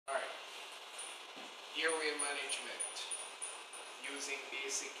Airway management using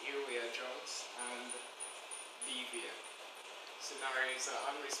basic airway adjuncts and BVM. Scenarios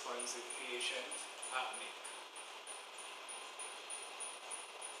are unresponsive patient, apneic.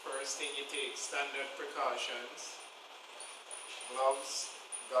 First thing, you take standard precautions: gloves,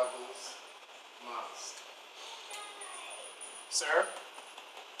 goggles, mask. Sir?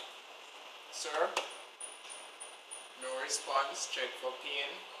 Sir? No response, check for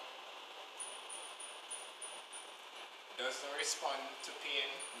pain. Doesn't respond to pain,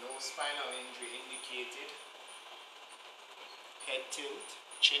 no spinal injury indicated. Head tilt,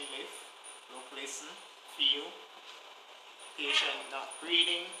 chin lift, look, listen, feel. Patient not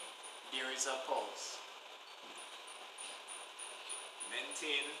breathing, there is a pulse.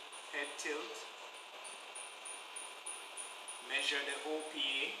 Maintain head tilt. Measure the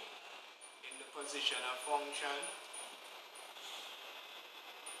OPA in the position of function.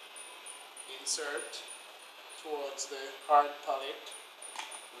 Insert towards the hard palate.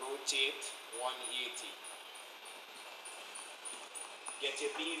 Rotate 180. Get your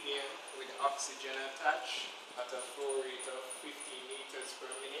BVM with oxygen attached at a flow rate of 50 meters per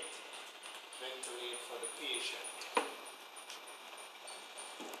minute. Ventilate for the patient.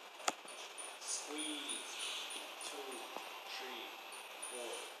 Squeeze 2, 3, 4,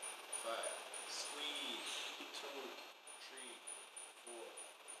 5. Squeeze 2, 3, 4,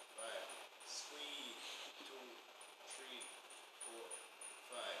 5. Squeeze 2, 3, 4,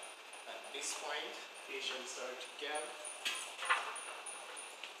 5. At this point, patient start to gag.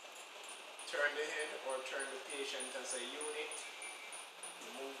 Turn the head or turn the patient as a unit.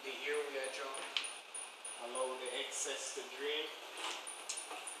 Remove the airway adjunct. Allow the excess to drain.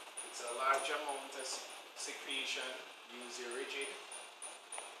 It's a large amount of secretion. Use your rigid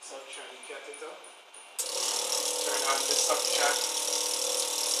suction catheter. Turn on the suction.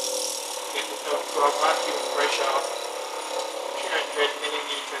 Get it up to a vacuum pressure of 300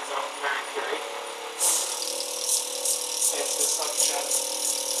 millimeters of mercury. Set the suction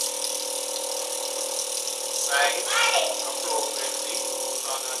size appropriately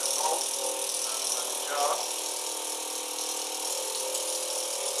under the mouth, under the jaw.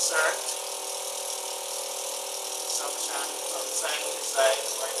 Insert suction from side to side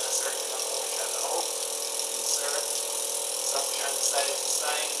by a circular motion out. Insert suction side to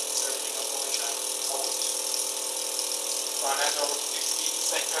side, circular motion out. On and out 15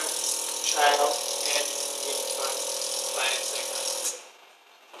 seconds. Child, head, infant, 5 seconds.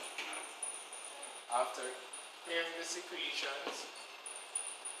 After clearing the secretions,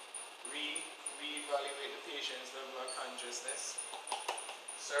 re-evaluate the patient's level of consciousness.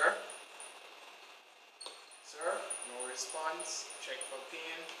 Sir? Sir? No response. Check for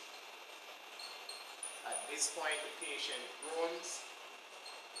pain. At this point, the patient groans.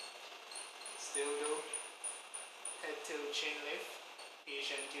 Still do. Head tilt, chin lift.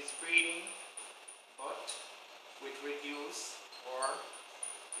 Patient is breathing, but with reduced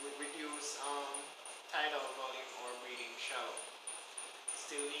tidal volume or breathing shallow.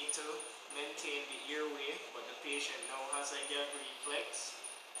 Still need to maintain the airway, but the patient now has a gag reflex,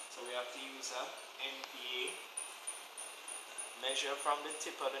 so we have to use a NPA. Measure from the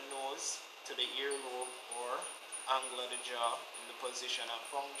tip of the nose to the earlobe or angle of the jaw in the position of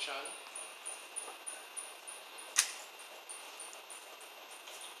function.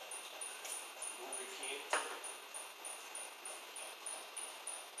 Lubricate.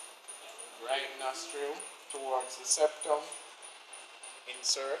 Right nostril towards the septum.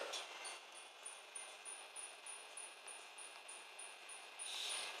 Insert.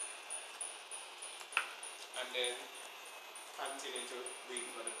 And then continue to breathe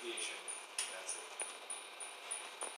for the patient. That's it.